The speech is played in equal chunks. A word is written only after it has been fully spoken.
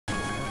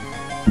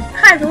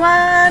Hi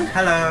everyone!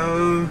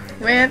 Hello!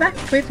 We're back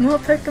with more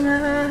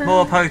Pokemon!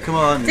 More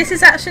Pokemon! This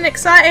is actually an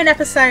exciting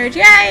episode,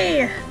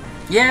 yay!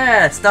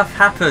 Yeah, stuff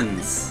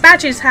happens!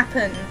 Badges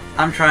happen!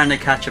 I'm trying to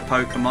catch a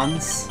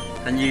Pokemons,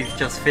 and you've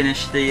just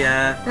finished the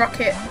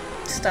Rocket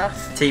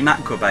stuff. Team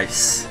Aqua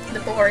base.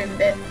 The boring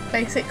bit,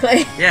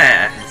 basically.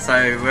 Yeah,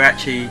 so we're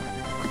actually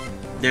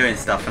doing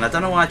stuff, and I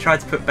don't know why I tried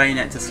to put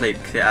Bayonet to sleep,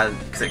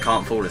 because it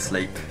can't fall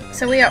asleep.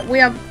 So we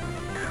are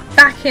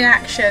back in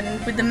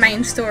action with the main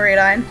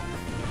storyline.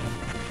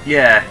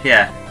 Yeah,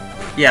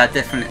 I'd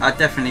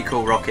definitely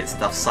call Rocket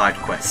stuff side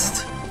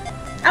quest.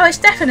 Oh, it's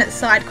definite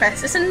side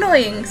quest. It's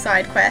annoying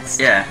side quest.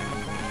 Yeah,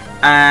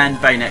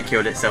 and Bayonet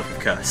killed itself with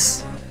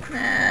Curse.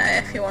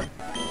 If you want.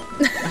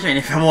 I mean,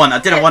 if I want, I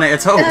didn't want it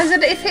at all. I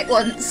said if it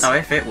wants. Oh,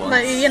 if it wants.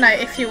 Like, you know,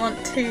 if you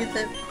want to,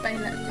 the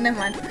Bayonet. Never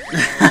mind.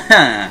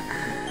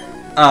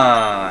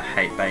 Oh, I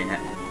hate Bayonet.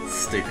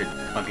 Stupid,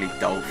 ugly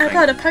doll thing. Oh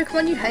god, a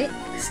Pokemon you hate?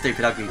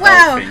 Stupid, ugly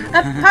wow, doll thing.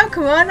 A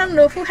Pokemon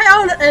unlawful. Hey,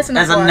 oh look, there's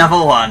another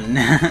one.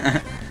 There's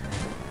another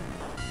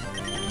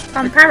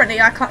one. Apparently,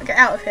 I can't get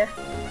out of here.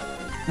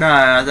 No,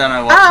 I don't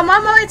know what. Oh, am I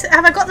on my way to,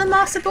 have I got the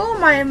Master Ball?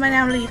 Or am I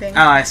now leaving?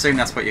 Oh, I assume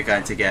that's what you're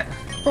going to get.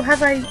 Or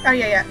have I? Oh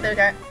yeah, there we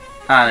go.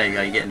 Ah, there you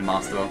go, you're getting the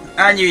Master Ball.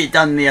 And you've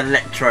done the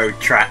Electro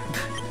Trap.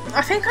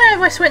 I think I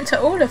almost went to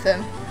all of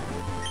them.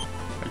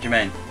 What do you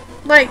mean?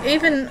 Like,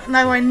 even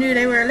though I knew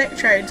they were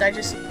electrodes, I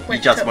just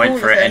went to all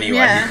of them. Anyway.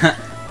 Yeah.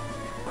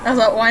 I was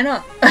like, why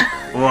not?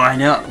 Why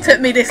not?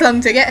 Took me this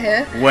long to get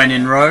here. When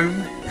in Rome.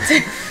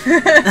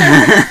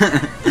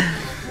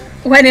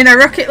 When in a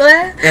rocket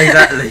lair.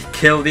 Exactly.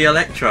 Kill the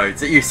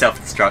electrodes. You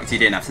self-destruct. You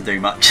didn't have to do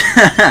much.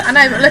 I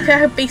know, but look at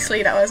how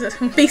beastly that was.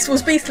 Beast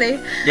was beastly.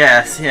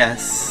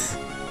 Yes.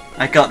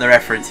 I got the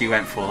reference you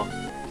went for.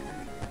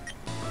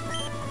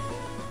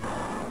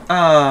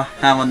 Oh,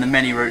 I'm on the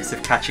many routes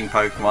of catching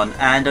Pokemon,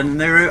 and on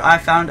the route I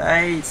found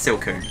a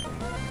Silcoon.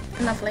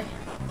 Lovely.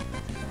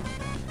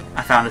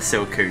 I found a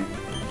Silcoon.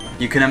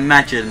 You can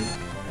imagine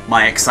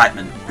my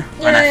excitement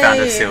when I found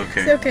a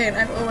Silcoon. Silcoon,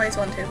 I've always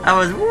wanted one. I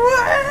was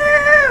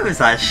woo!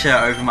 As I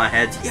shirt over my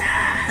head.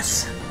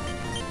 Yes!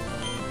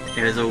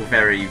 It was all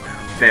very,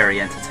 very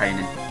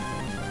entertaining.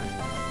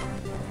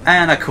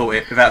 And I caught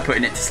it without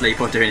putting it to sleep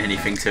or doing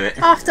anything to it.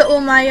 After all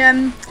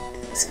my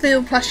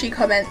Steel plushie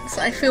comments,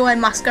 I feel I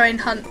must go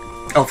and hunt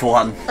Of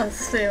one. of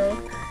Steel.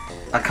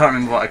 I can't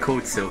remember what I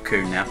called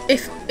Silcoon now.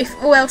 If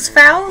all else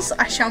fails,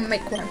 I shall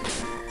make one.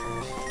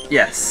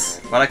 Yes.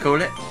 What I call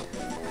it?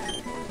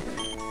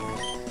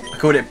 I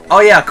called it... Oh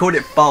yeah, I called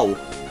it Bowl.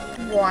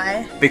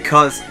 Why?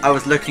 Because I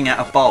was looking at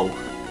a bowl.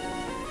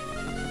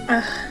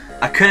 Ugh.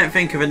 I couldn't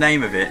think of a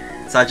name of it,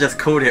 so I just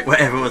called it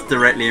whatever was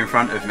directly in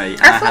front of me.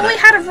 I thought we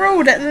had a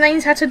rule that the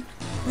names had to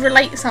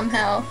relate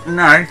somehow.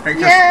 No, we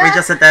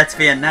just said there to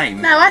be a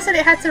name. No, I said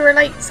it had to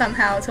relate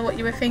somehow to what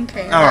you were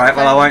thinking. Alright,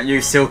 well I won't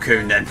use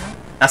Silcoon then.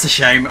 That's a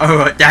shame.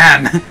 Oh,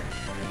 damn!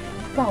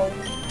 Bowl.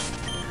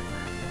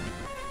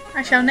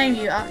 I shall name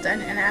you after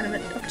an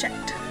inanimate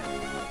object.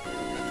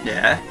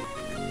 Yeah.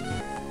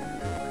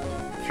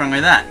 What's wrong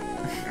with that?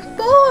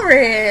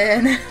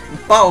 Boring!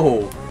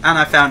 Bowl! And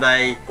I found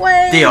a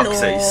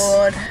Deoxys.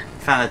 Lord.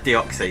 Found a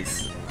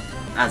Deoxys.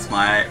 That's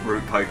my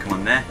root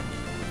Pokemon there.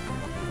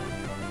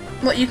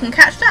 What, you can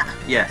catch that?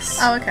 Yes.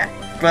 Oh, okay.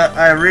 But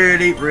I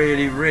really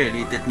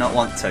did not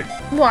want to.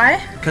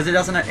 Why? Because it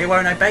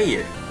won't obey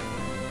you.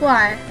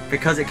 Why?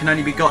 Because it can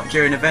only be got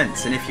during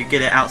events, and if you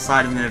get it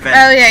outside of an event,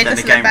 Oh yeah, it then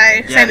doesn't the game,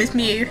 obey. Same as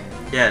Mew.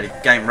 Yeah, the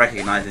game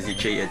recognises you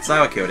cheated,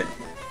 so I killed it.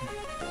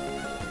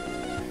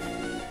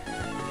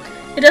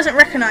 It doesn't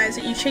recognise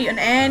that you cheat on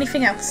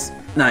anything else.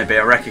 No, but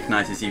it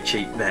recognises you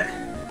cheat there.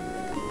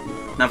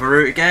 Another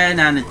route again,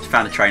 and it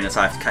found a trainer, so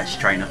I have to catch a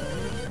trainer.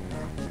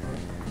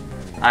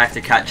 I have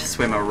to catch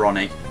swimmer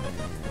Ronnie.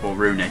 Or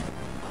Rooney.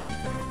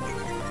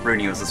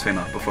 Rooney was a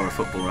swimmer before a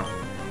footballer.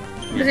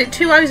 Was it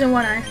 2 O's and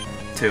 1 O?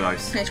 2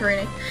 O's. It's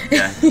Rooney.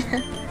 Yeah.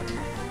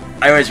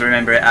 I always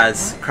remember it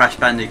as Crash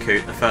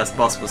Bandicoot. The first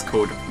boss was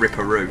called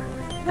Ripperoo.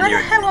 Where the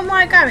hell am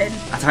I going?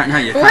 I don't know,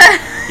 you're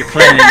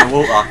playing in the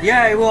water.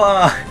 Yay,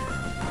 water!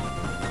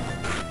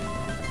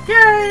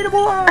 Yay, the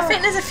water! I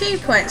think there's a few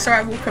points where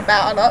I walk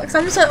about a lot, because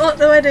I'm just like, what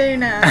do I do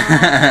now?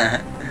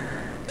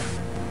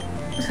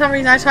 For some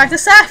reason I try to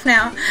surf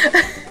now.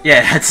 Yeah,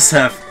 I had to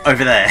surf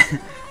over there.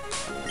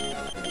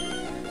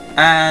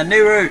 And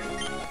new route!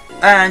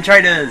 And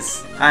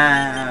traders!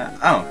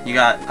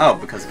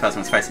 Because the person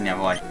was facing the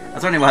other way. I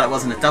was wondering why that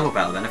wasn't a double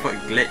battle then, I thought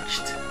it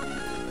glitched.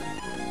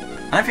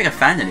 I don't think I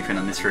found anything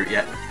on this route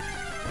yet.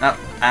 Oh,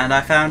 and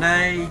I found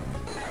a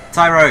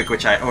Tyrogue,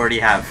 which I already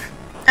have.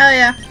 Oh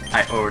yeah.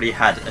 I already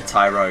had a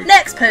Tyrogue.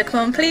 Next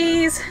Pokemon,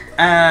 please!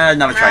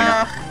 Another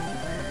trainer. Oh.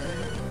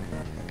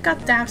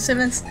 Goddamn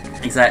swimmers.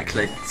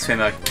 Exactly.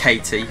 Swimmer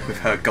Katie with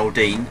her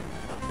Goldeen.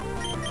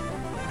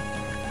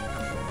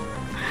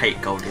 I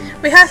hate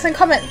Goldeen. We had some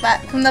comments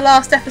back from the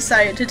last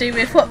episode to do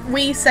with what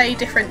we say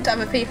different to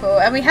other people,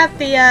 and we had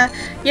the,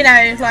 you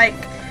know, like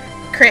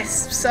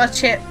crisps or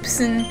chips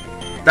and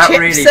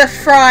chips are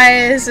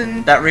fries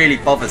and that really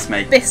bothers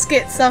me.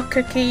 Biscuits are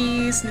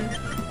cookies and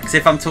Because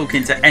if I'm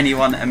talking to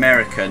anyone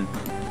American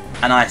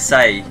and I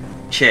say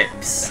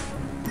chips,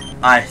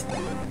 I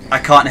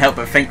can't help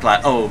but think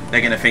like, oh, they're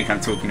going to think I'm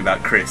talking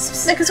about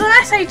crisps. No, because when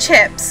I say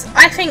chips,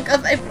 I think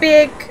of a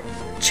big,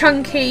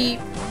 chunky,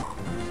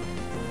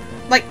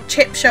 like,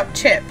 chip shop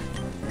chip.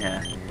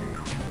 Yeah.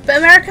 But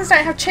Americans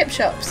don't have chip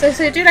shops,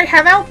 so do they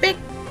have our big,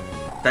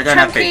 They don't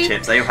have big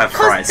chips, they all have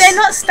fries. they're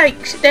not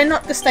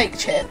the steak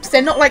chips,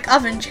 they're not like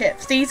oven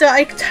chips. These are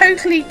a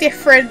totally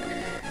different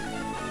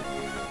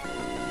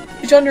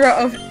genre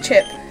of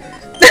chip.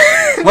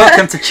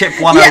 Welcome to Chip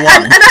 101.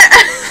 Yeah, and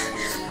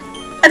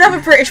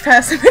another British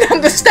person would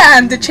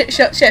understand the chip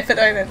shop chip at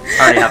the moment.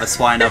 I already have a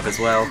swine up as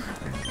well.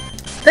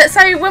 But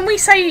so when we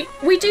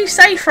do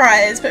say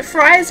fries, but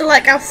fries are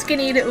like our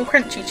skinny little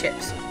crunchy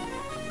chips.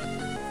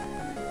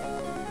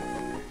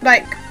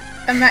 Like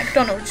a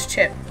McDonald's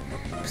chip,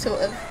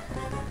 sort of.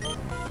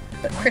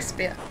 But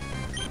crispier.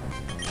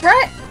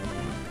 Right?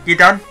 You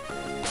done?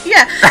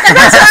 Yeah, and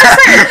that's what I was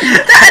saying.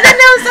 And then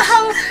there was the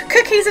whole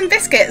cookies and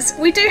biscuits.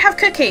 We do have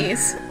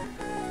cookies.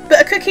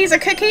 But a cookie's a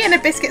cookie and a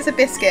biscuit's a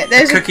biscuit.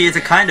 A cookie is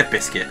a kind of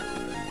biscuit.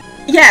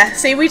 Yeah,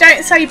 see, we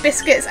don't say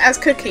biscuits as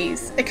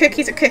cookies. A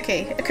cookie's a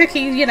cookie. A cookie,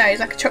 you know, is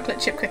like a chocolate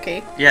chip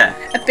cookie. Yeah.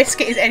 A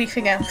biscuit is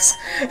anything else.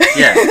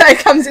 Yeah. That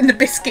comes in the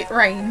biscuit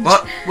range.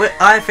 Well,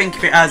 I think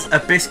of it as a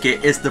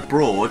biscuit is the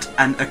broad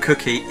and a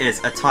cookie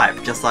is a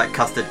type, just like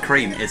custard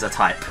cream is a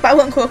type. But I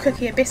wouldn't call a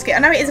cookie a biscuit. I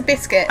know it is a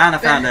biscuit. And I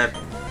found a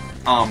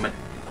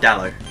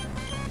armadillo.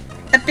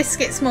 A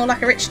biscuit's more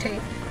like a rich tea.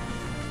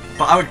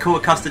 But I would call a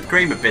custard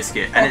cream a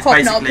biscuit, and Or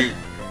it's hobnob. basically...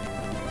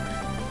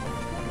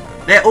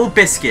 They're all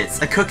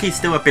biscuits. A cookie's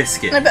still a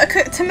biscuit. No, but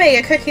to me,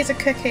 a cookie's a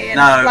cookie. And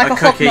No, like a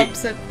cookie.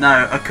 hobnob's a...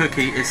 No, a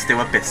cookie is still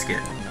a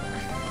biscuit.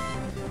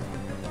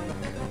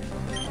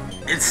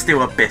 It's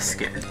still a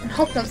biscuit. And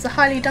hobnobs are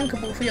highly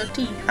dunkable for your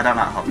teeth. I don't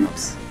like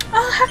hobnobs.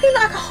 Oh, how do you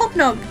like a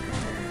hobnob?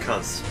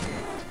 Because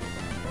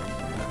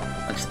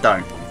I just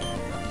don't.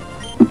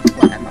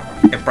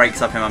 Whatever. It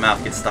breaks up in my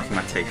mouth, gets stuck in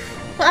my teeth.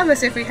 What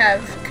others if we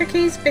have?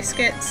 Cookies,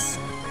 biscuits,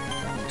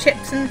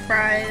 chips and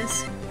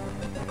fries.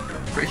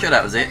 Pretty sure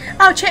that was it.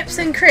 Oh, chips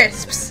and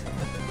crisps.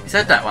 You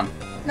said that one.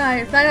 No,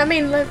 I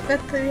mean, look,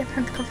 we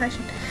had the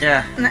conversation.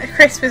 Yeah. And a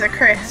crisp is a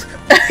crisp.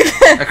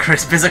 A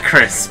crisp is a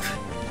crisp.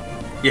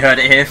 You heard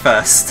it here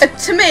first.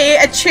 To me,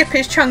 a chip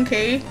is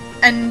chunky,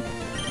 and,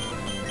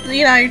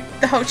 you know,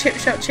 the whole chip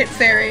shop chip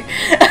theory.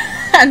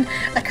 And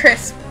a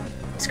crisp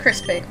is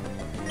crispy.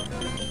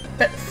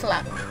 But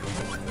flat.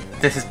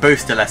 This is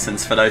booster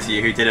lessons for those of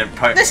you who didn't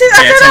pay I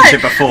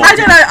attention before. I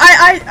don't know.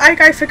 I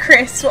go for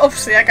crisps. Well,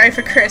 obviously, I go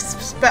for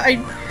crisps, but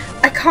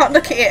I can't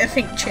look at it and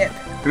think chip.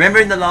 Remember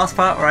in the last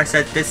part where I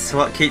said this is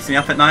what keeps me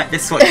up at night?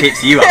 This is what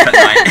keeps you up at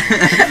night.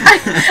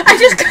 I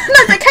just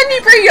can't. But can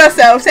you bring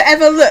yourself to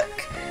ever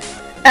look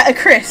at a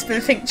crisp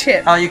and think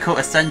chip? Oh, you call it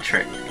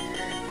eccentric.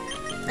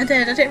 I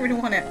did. I didn't really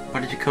want it. What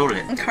did you call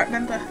it? I can't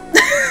remember.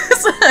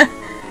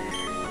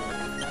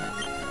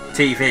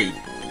 TV.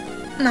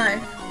 No.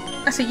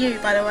 That's a U,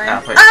 by the way.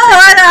 Oh,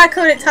 I know, I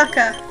called it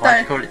Tucker.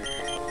 Why'd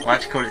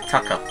you call it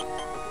Tucker?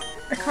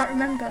 I can't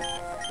remember.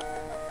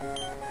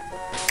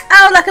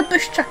 Oh, like a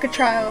bush trucker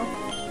trial.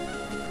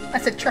 I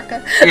said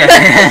trucker.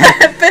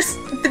 Yeah.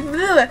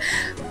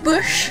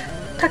 Bush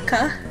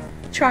tucker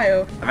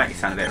trial. I bet you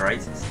sound a bit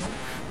racist.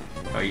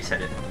 Oh, you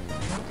said it.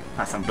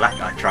 That's some black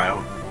guy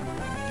trial.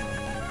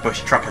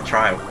 Bush trucker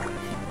trial.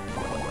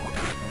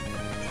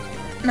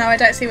 No, I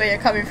don't see where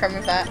you're coming from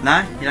with that.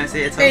 No? You don't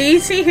see it at all? Yeah, you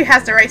see who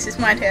has the racist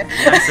mind here.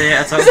 You don't see it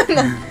at all?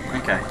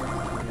 Okay.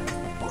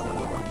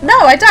 No,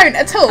 I don't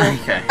at all.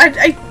 Okay.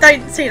 I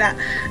don't see that.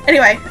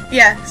 Anyway,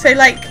 yeah, so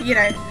like, you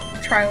know,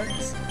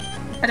 trials.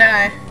 I don't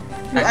know.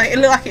 It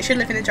looked like it should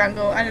live in the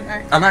jungle. I don't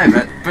know. I know,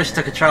 but bush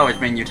tucker trial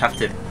would mean you'd have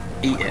to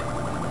eat it.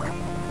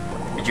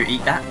 Would you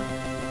eat that?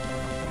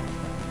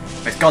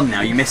 It's gone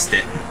now, you missed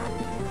it.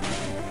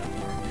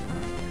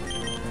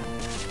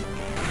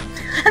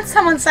 And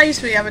someone says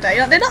to me the other day,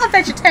 like, they're not a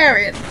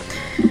vegetarian.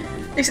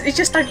 They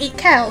just don't eat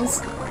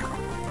cows.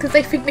 Because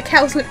they think the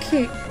cows look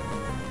cute.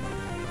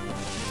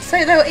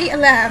 So they'll eat a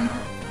lamb.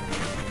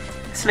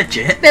 It's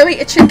legit. They'll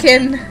eat a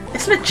chicken.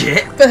 It's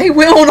legit. But they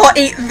will not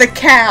eat the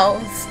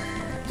cows.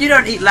 You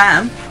don't eat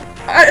lamb.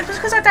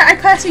 Because I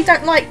personally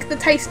don't like the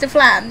taste of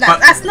lamb.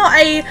 That's not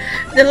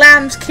the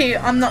lamb's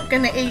cute, I'm not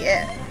going to eat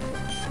it.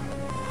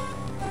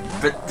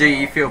 But do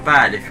you feel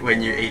bad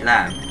when you eat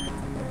lamb?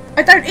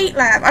 I don't eat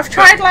lamb. I've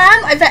tried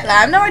lamb, I've ate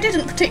lamb. No, I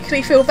didn't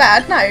particularly feel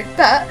bad, no.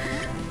 But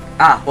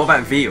what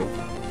about veal?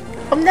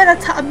 I'm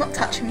not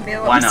touching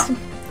veal. Why not?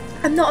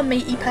 I'm not a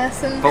meaty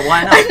person. But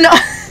why not? I'm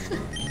not.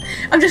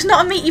 I'm just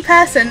not a meaty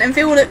person, and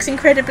veal looks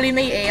incredibly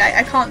meaty.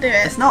 I can't do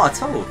it. It's not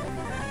at all.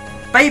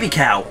 Baby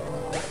cow.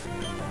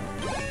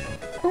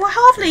 Well, I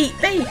hardly eat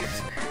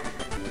beef.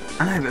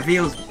 I know, but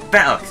veal's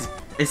better.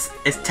 'Cause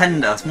it's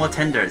tender. It's more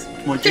tender. It's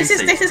more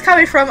juicy. This is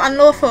coming from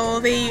Unlawful,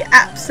 the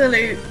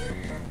absolute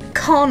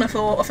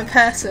carnivore of a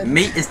person.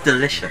 Meat is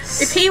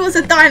delicious. If he was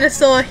a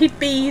dinosaur, he'd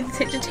be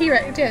the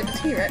T-Rex. Yeah, the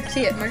T-Rex.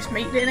 He ate the most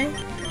meat, didn't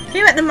he?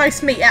 He ate the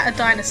most meat out of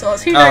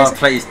dinosaurs. Who knows? Oh,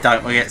 please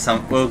don't.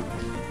 We'll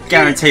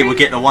guarantee we'll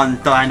get the one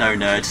dino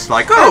nerd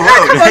like,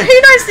 oh, come on,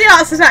 who knows the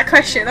answer to that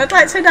question? I'd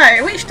like to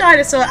know which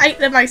dinosaur ate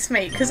the most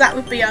meat, because that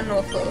would be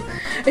unlawful.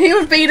 Who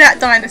would be that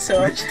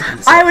dinosaur?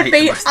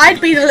 I'd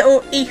be the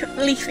little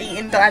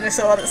leaf-eating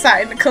dinosaur that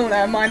sat in the corner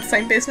and mind his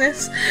own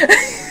business.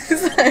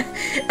 So,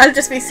 I'd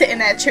just be sitting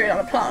there chewing on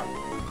a plant.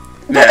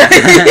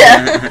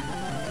 Yeah.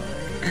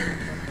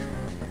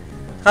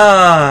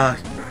 Oh,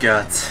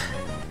 God.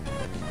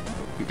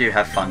 You do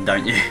have fun,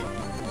 don't you?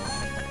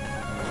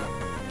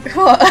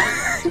 What?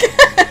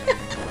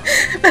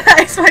 But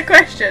that is my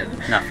question.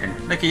 Nothing.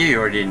 Look at you,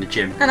 you're already in the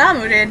gym. And I'm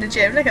already in the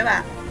gym, look at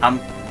that. I'm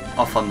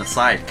off on the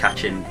side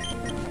catching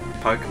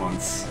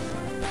Pokemons.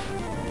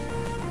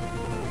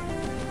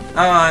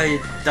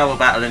 Oh, double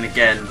battling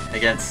again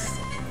against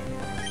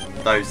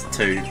those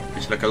two,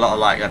 which look a lot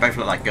alike. They both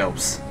look like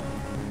girls.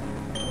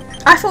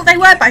 I thought they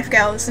were both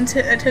girls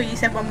until you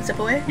said one was a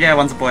boy. Yeah,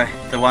 one's a boy.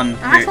 The one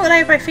I thought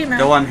they were both female.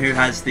 The one who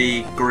has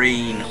the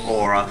green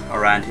aura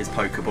around his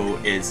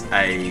Pokeball is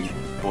a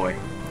boy.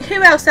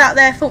 Who else out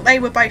there thought they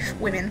were both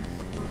women?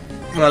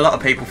 Well, a lot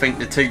of people think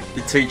the two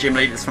gym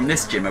leaders from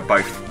this gym are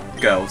both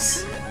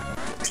girls.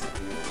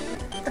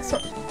 That's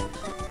what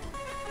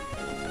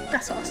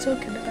I was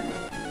talking about.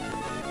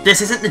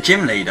 This isn't the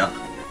gym leader.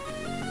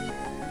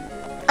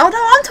 Oh no,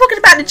 I'm talking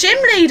about the gym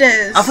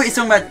leaders. I thought you were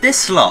talking about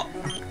this lot.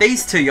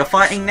 These two you're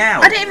fighting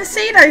now. I didn't even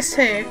see those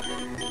two.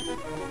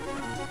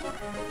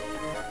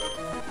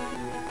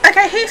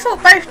 Okay, who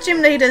thought both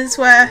gym leaders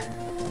were...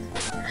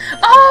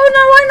 Oh no,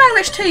 I know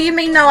which two you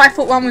mean. No, I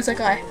thought one was a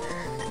guy.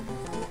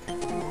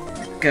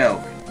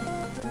 Girl.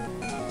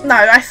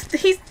 No,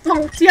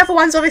 the other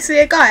one's obviously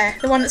a guy.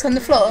 The one that's on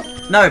the floor.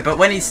 No, but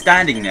when he's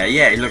standing there,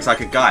 yeah, he looks like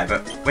a guy.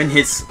 But when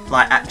his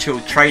actual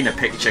trainer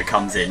picture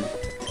comes in,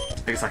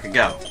 it looks like a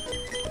girl.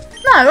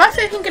 No, I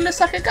think he looks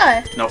like a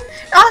guy. Nope.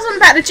 I was on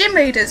about the gym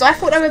leaders. I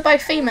thought they were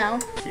both female.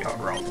 You're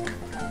wrong.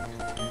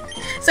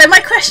 So my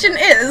question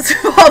is,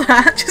 for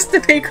that, just to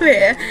be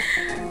clear,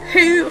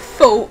 who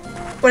thought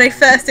when they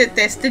first did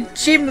this, the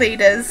gym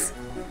leaders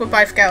were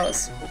both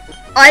girls?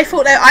 I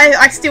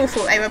still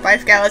thought they were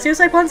both girls. He was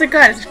like, one's a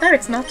guy. I said, no,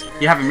 it's not.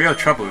 You're having real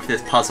trouble with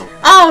this puzzle.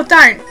 Oh,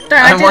 don't.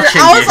 I'm watching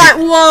you. I was like,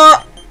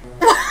 what?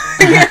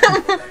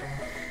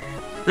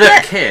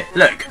 Look here.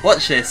 Look.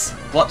 Watch this.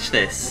 Watch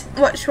this.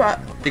 Watch what?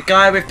 The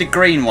guy with the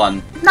green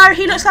one. No,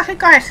 he looks like a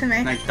guy to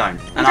me. No, you don't.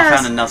 And I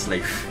found a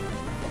Nuzleaf.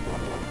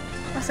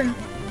 What's a...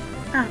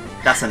 Oh.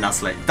 That's a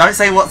Nuzleaf. Don't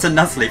say what's a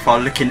Nuzleaf while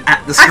looking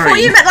at the screen. I thought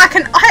you meant like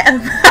an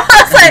item.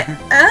 I was like,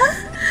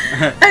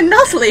 a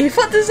Nuzleaf?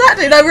 What does that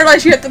do? And I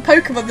realised you had the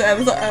Pokemon there. I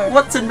was like, oh.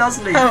 What's a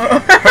Nuzleaf? Oh.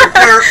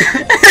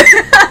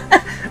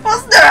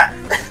 What's that?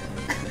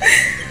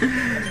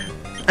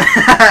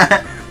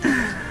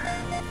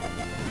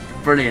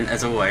 Brilliant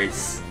as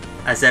always.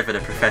 As ever, the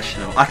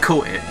professional. I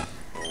caught it.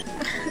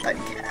 I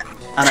don't care.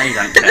 I know you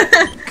don't care,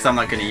 because I'm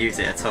not going to use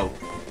it at all.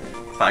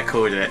 But I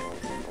called it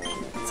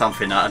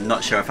something that I'm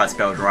not sure if I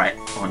spelled right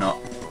or not.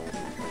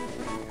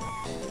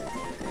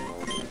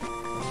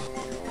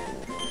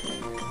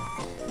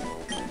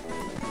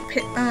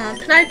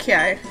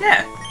 Pinocchio?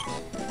 Yeah.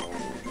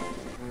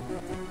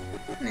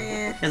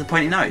 Yeah. He has a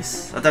pointy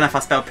nose. I don't know if I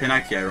spelled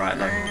Pinocchio right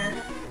though.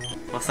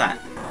 What's that?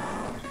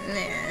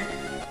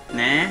 Nah.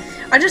 Nah?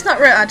 I just don't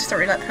really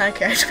like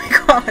Pinocchio, to be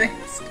quite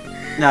honest.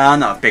 No, I'm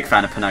not a big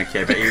fan of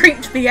Pinocchio, but It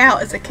creeped me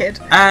out as a kid.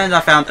 And I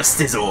found a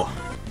Stizzle.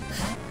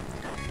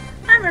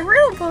 I'm a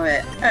real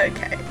boy.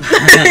 Okay.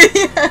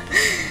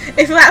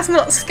 If that's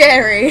not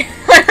scary,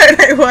 I don't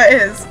know what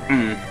is.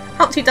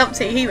 Humpty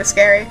Dumpty, he was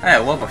scary. Yeah,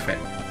 Wobbuffet.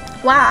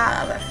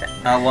 Wow, that's it.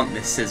 I want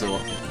this Sizzle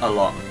a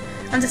lot.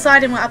 I'm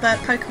deciding what other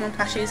Pokemon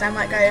plushies I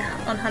might go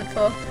on hunt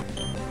for.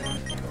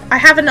 I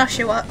have a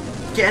Oshawott.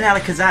 Get an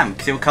Alakazam,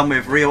 because he'll come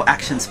with real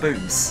action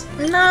spoons.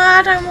 No,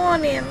 I don't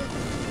want him.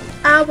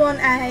 I want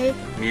a...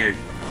 Mew.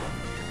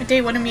 I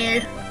do want a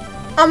Mew.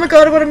 Oh my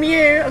god, I want a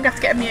Mew. I'm going to have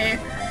to get a Mew.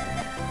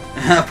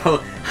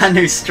 I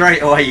knew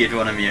straight away you'd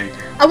want a Mew.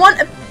 I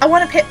want a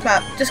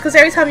Piplup, just because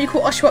every time you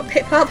call Oshawott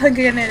Piplup, I'm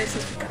going, no, this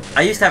is Piplup.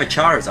 I used to have a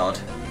Charizard.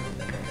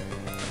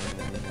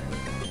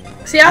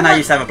 See, I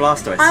used to have a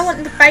Blastoise. I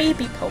want the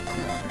baby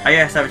Pokemon.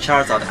 I used to have a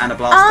Charizard and a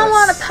Blastoise. I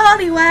want a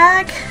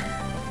Poliwag.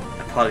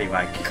 A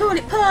Poliwag. Call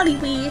it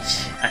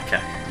Poliwish.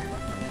 Okay.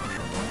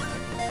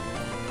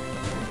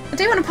 I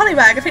do want a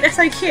Poliwag, I think they're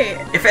so cute.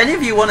 If any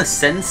of you want to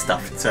send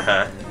stuff to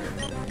her,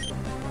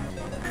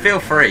 feel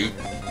free.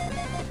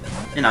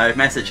 You know,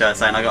 message her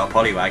saying I got a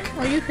Poliwag.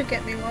 Oh, you could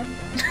get me one.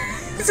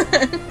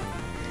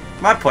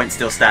 My point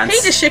still stands.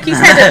 He just shook his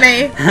head at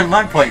me.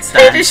 My point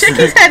stands. He just shook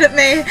his head at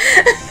me.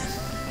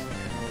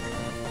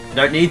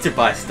 Don't need to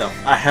buy stuff.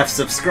 I have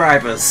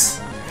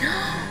subscribers.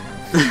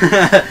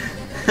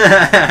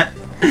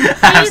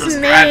 He's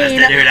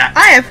mean.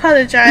 I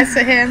apologise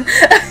to him.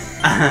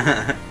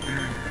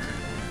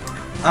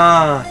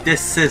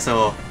 This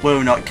Sizzle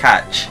will not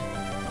catch.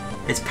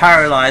 It's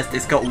paralysed,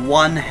 it's got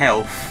 1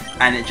 health,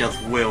 and it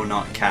just will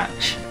not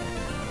catch.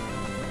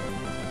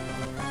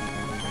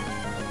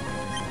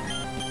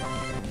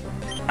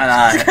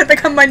 And It's going to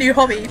become my new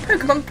hobby,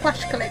 Pokemon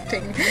plush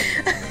collecting.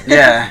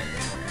 Yeah.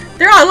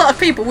 There are a lot of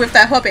people with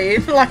their hobby. I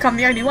feel like I'm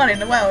the only one in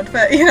the world,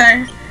 but you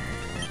know.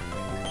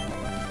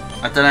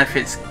 I don't know if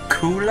it's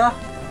cooler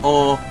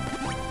or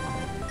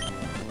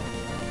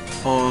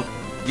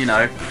you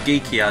know,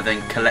 geekier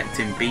than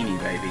collecting Beanie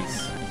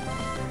Babies.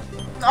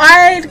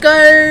 I'd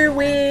go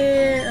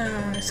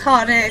with... it's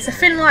hard, isn't it? It's a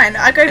thin line.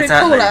 I'd go with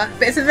cooler,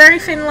 but it's a very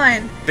thin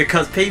line.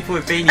 Because people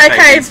with Beanie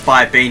Babies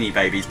buy Beanie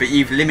Babies, but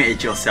you've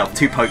limited yourself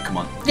to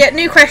Pokemon. Yeah,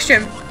 new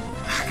question.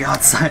 Oh,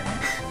 God, so...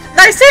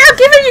 No, see, I'm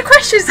giving you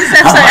questions this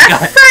episode.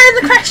 I'm throwing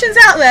the questions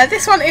out there.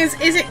 This one is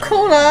it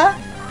cooler?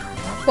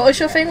 What was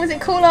your thing? Was it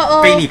cooler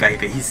or... Beanie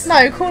Babies.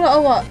 No, cooler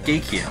or what?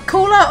 Geekier.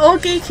 Cooler or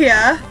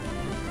geekier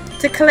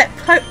to collect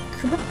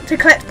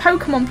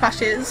Pokemon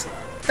plushes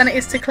than it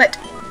is to collect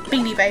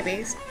Beanie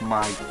Babies.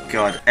 My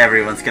God,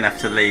 everyone's going to have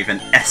to leave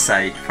an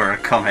essay for a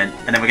comment,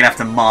 and then we're going to have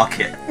to mark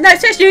it. No,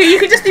 seriously, you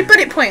can just do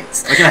bullet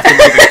points. We're going to have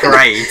to leave a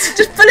grade.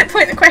 Just bullet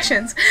point the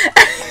questions.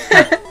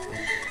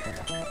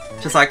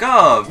 Just like,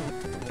 oh,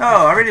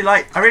 I really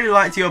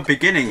liked your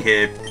beginning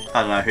here.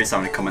 I don't know who's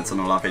someone who comments on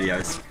all our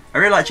videos. I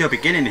really liked your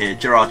beginning here,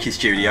 Jirachi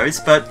Studios,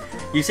 but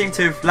you seem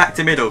to have lacked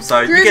a middle,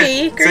 so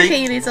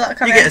Groovy leaves a lot of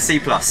comments. You get a C+.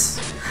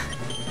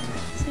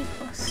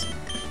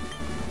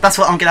 That's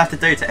what I'm going to have to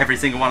do to every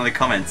single one of the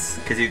comments,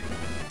 because you've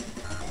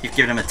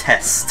given them a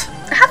test.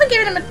 I haven't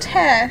given them a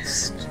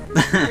test.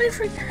 How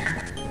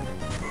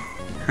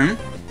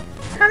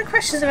many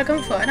questions have I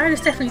gone for? I know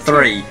there's definitely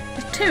 3.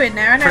 There's 2 in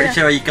there. I know. Pretty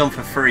sure you've gone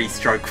for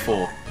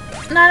 3/4.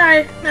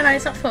 No,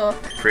 it's not 4.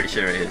 Pretty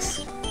sure it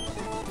is.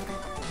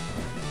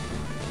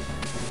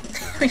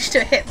 We should do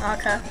a hit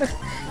marker.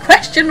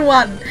 Question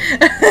 1.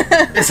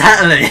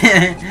 Exactly.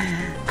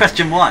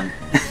 Question 1.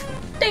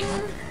 Ding.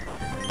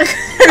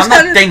 I'm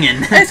not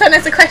dinging. Every time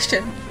there's a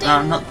question. Ding. No,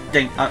 I'm not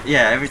ding.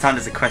 Yeah, every time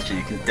there's a question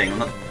you can ding. I'm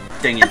not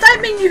dinging. I don't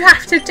mean you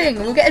have to ding.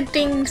 We'll get a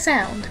ding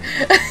sound.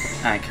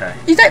 Okay.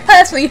 You don't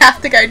personally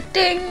have to go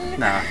ding.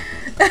 No.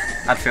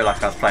 I'd feel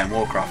like I was playing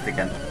Warcraft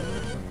again.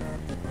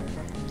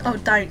 Oh,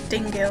 don't.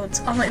 Ding guilds.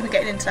 I'm not even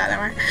getting into that, don't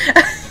I?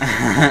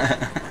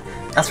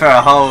 That's for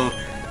a whole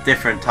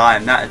different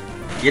time. That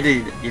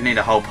you need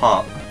a whole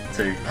part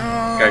to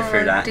go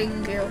through that.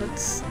 Ding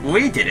guilds.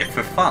 We did it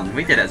for fun.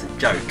 We did it as a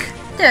joke.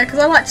 Yeah, because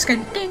I like just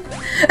going ding.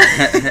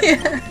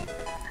 Yeah.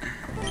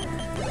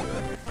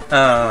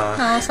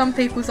 Oh, some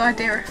people's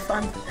idea of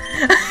fun.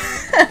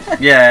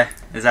 Yeah,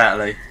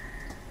 exactly.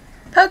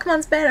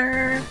 Pokemon's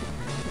better.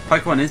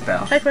 Pokemon is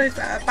better. Pokemon is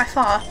better, by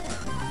far.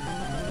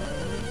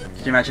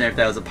 Could you imagine if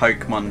there was a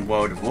Pokemon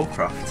World of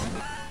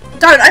Warcraft?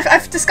 Don't.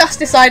 I've discussed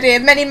this idea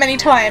many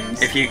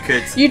times. If you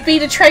could... You'd be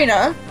the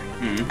trainer,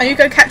 and you'd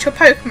go catch your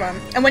Pokemon.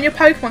 And when your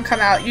Pokemon come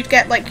out, you'd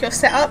get like your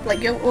setup,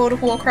 like your World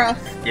of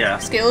Warcraft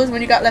skills.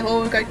 When you got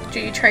level, you go do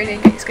your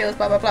training, get your skills,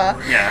 blah blah blah.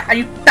 Yeah. And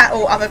you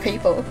battle other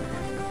people.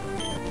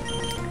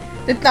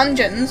 The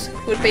dungeons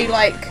would be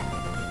like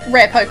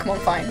rare Pokemon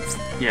finds.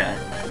 Yeah.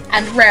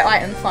 And rare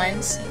item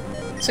finds.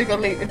 So your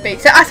loot would be.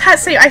 So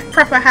I've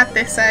proper had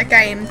this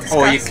game discussed.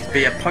 Or you could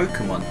be a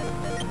Pokemon.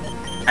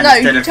 And no,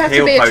 you'd have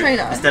to be a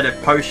trainer. Instead of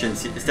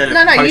potions,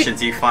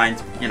 you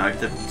find, you know,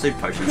 the super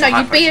potions. No,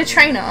 you'd be a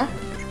trainer.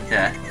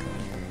 Yeah.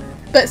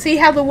 But see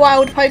how the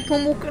wild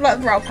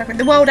Pokemon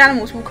the wild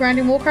animals walk around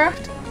in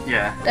Warcraft?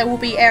 Yeah. There will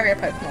be area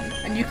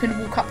Pokemon, and you can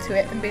walk up to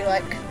it and be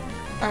like,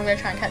 I'm going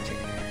to try and catch you.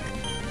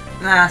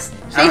 Nah. See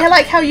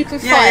how you can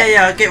fight?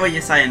 Yeah, I get what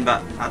you're saying,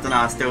 but I don't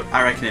know,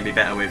 I reckon it'd be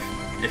better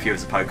if you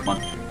was a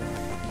Pokemon.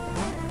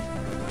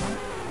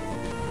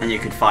 And you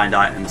could find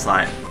items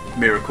like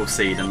Miracle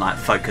Seed and like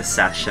Focus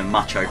Sash and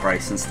Macho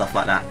Brace and stuff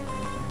like that.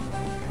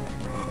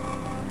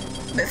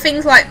 But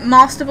things like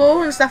Master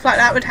Ball and stuff like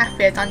that would have to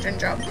be a dungeon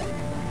job.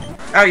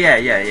 Oh yeah,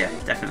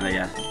 definitely,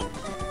 yeah.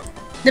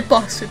 The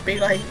boss would be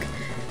like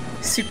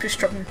super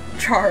strong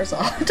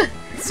Charizard.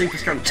 Super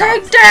strong Charizard.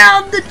 Take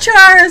down the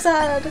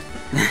Charizard!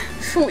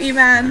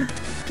 40-man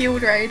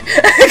guild raid.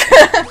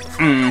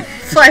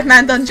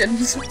 5-man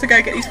dungeons to go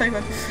get these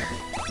Pokemon.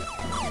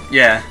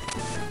 Yeah.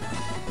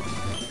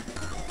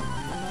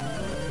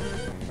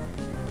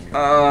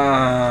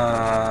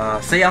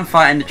 See, I'm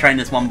fighting the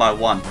trainers one by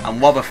one,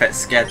 and Wobbuffet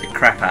scared the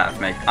crap out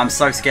of me. I'm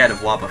so scared of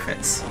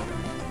Wobbuffets.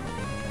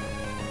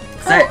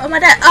 Oh my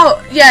dad.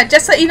 Oh, yeah,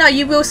 just so you know,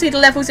 you will see the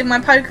levels in my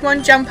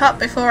Pokemon jump up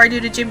before I do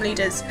the gym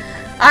leaders.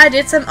 I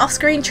did some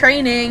off-screen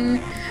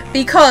training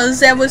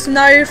because there was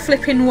no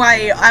flipping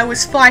way I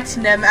was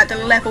fighting them at the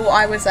level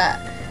I was at.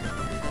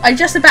 I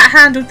just about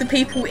handled the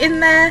people in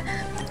there,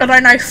 and I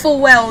know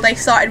full well they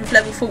started with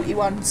level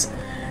 41s.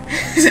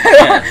 So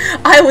yeah.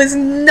 I was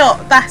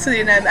not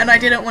battling them, and I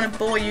didn't want to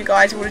bore you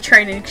guys with all the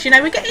training because, you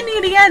know, we're getting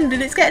near the end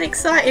and it's getting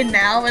exciting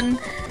now, and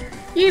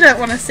you don't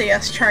want to see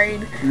us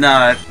train.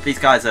 No, these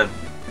guys are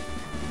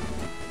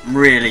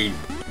really...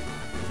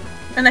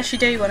 Unless you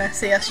do want to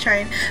see us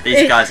train.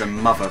 These guys are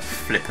mother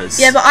flippers.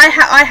 Yeah, but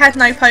I had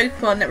no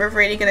Pokemon that were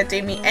really going to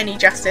do me any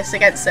justice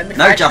against them.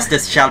 No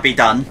justice shall be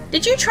done.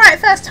 Did you try it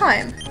first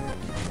time?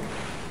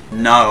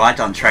 No, I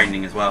done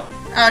training as well.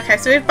 Oh, okay,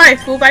 so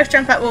we'll both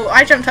jump up. Well,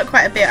 I jumped up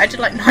quite a bit. I did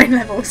like 9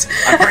 levels.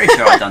 I'm pretty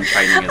sure I done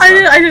training as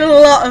well. I did a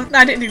lot of. No,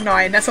 I didn't do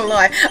 9. That's a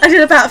lie. I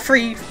did about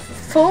 3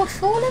 Four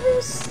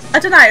levels? I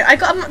don't know. I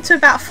got them up to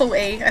about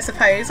 40, I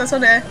suppose. I was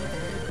on a...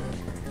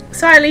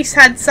 So I at least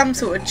had some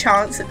sort of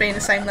chance at being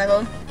the same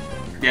level.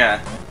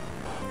 Yeah.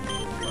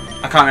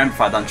 I can't remember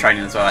if I'd done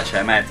training as well, actually.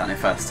 I may have done it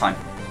first time.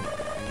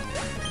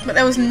 But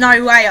there was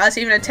no way I was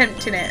even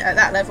attempting it at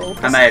that level.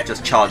 I may have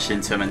just charged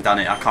into them and done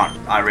it.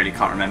 I really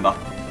can't remember.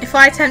 If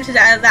I attempted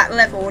it at that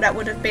level, that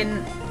would have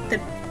been the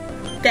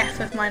death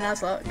of my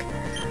Nuzlocke.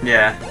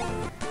 Yeah.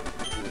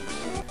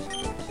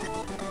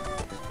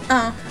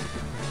 Oh.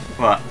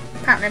 What?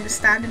 Apparently I'm just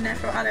standing there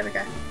for... Oh, there we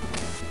go.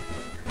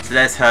 So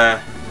there's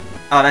her...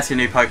 Oh, that's your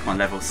new Pokemon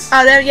levels.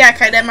 Oh, yeah,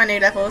 okay, they're my new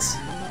levels.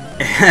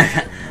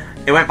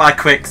 It went by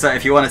quick, so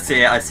if you want to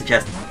see it, I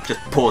suggest just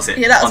pause it.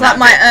 Yeah, that was like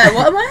my...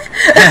 what am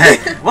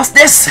I? What's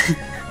this?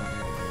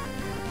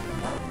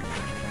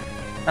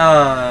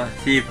 Oh,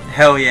 you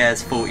hell yeah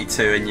is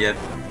 42 and your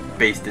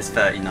beast is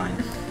 39.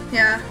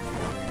 Yeah.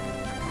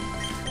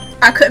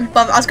 I couldn't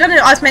bother. I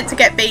was meant to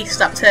get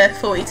beast up to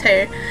 42,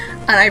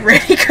 and I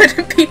really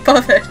couldn't be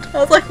bothered. I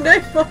was like,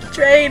 no more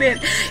training.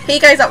 He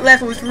goes up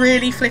levels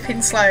really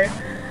flipping slow.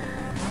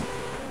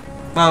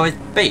 Well,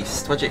 with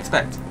beast, what do you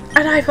expect?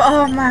 I know, but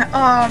oh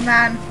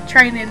man,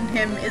 training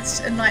him is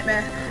a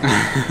nightmare.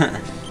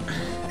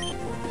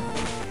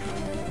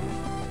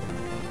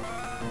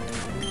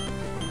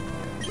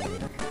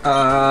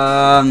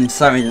 I'm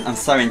so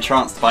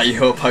entranced by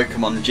your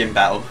Pokemon gym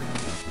battle.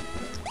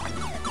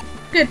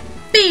 Good,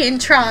 be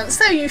entranced,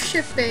 so you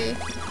should be.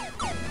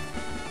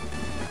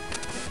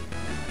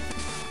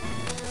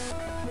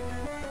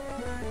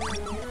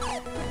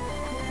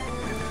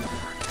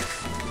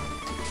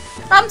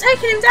 I'm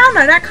taking him down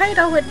though, that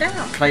Claydol went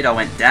down. Claydol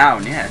went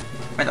down, yeah.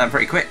 Went down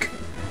pretty quick.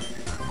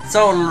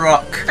 Soul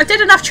Rock. I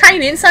did enough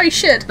training, so he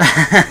should.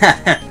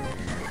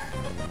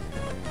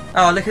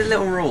 Oh, look at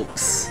little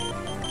Rorks.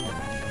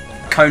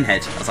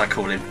 Conehead, as I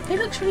call him. He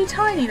looks really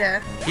tiny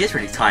there. He is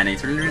really tiny,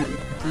 he's a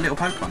little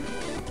Pokemon.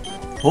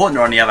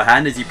 Hortner, on the other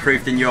hand, as you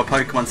proved in your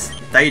Pokemon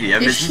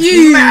Stadium, is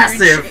huge.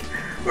 Massive.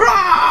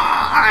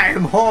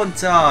 I'm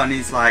Haunter, and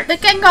he's like... The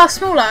Gengar's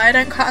smaller, I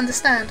don't quite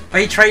understand.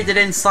 Well, he traded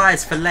in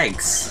size for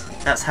legs.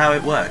 That's how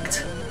it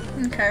worked.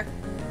 Okay.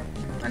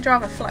 I'd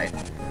rather float.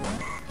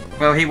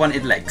 Well, he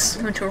wanted legs.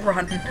 I want to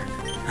run.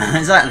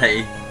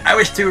 Exactly. I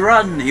wish to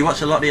run. He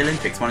watched a lot of the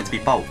Olympics, wanted to be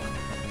bulk.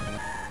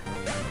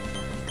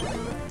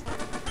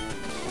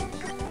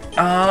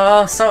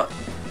 Oh, so...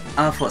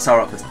 I thought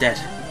Solrock was dead.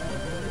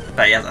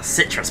 But he has a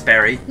citrus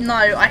berry. No,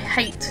 I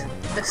hate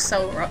the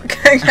Solrock,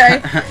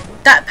 okay?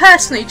 That,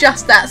 personally,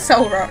 just that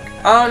Solrock.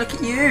 Oh, look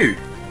at you.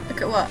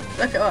 Look at what?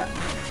 Look at what?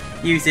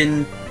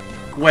 Using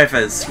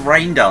Weather's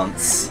Rain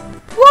Dance.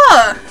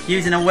 What?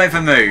 Using a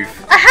weather move.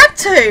 I had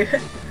to!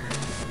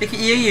 Look at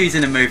you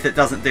using a move that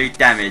doesn't do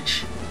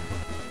damage.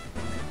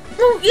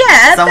 Well,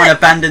 yeah, Someone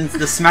abandoned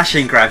the smash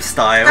and grab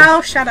style.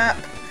 Oh, shut up.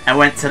 And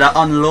went to the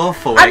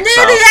unlawful I'm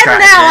exile near the end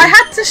strategy. now, I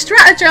had to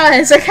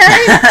strategise,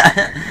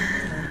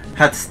 okay?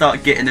 Had to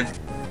start getting a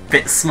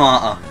bit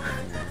smarter.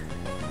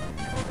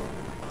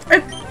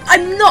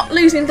 I'm not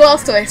losing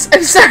Blastoise.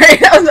 I'm sorry,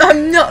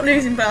 I'm not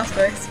losing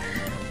Blastoise.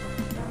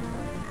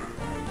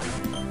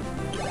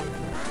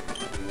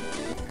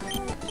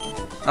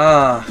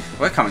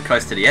 We're coming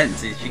close to the end.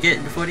 Did you get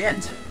it before the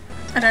end?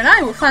 I don't know,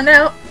 we'll find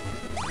out.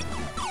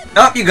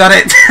 Oh, you got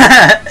it!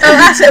 Oh,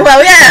 that's it.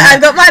 Well, yeah,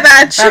 I've got my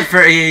badge. That's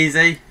pretty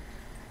easy.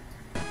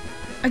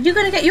 Are you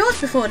going to get yours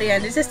before the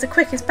end? Is this the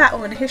quickest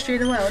battle in the history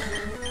of the world?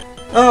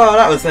 Oh,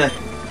 that was a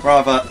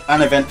rather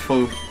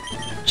uneventful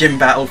gym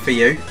battle for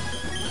you.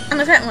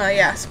 Well,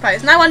 yeah, I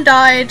suppose. No one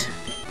died.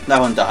 No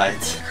one died.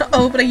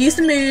 Oh, but I used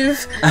a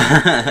move.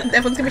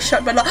 Everyone's going to be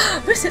shocked by like,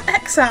 oh,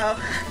 MrsExile.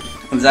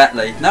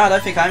 Exactly. No, I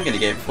don't think I'm going to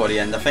get it before the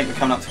end. I think we're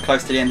coming up to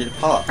close to the end of the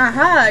part.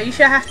 Aha, you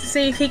should have to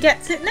see if he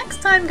gets it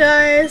next time,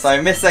 guys. So,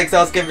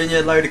 MrsExile's giving you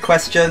a load of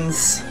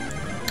questions.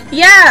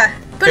 Yeah,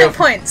 bullet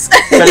points.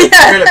 Bullet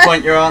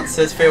point your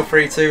answers. Feel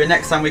free to. And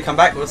next time we come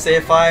back, we'll see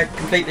if I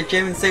complete the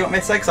gym and see what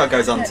MrsExile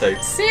goes on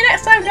to. See you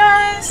next time,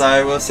 guys.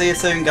 So, we'll see you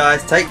soon,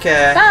 guys. Take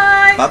care.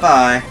 Bye.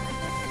 Bye-bye.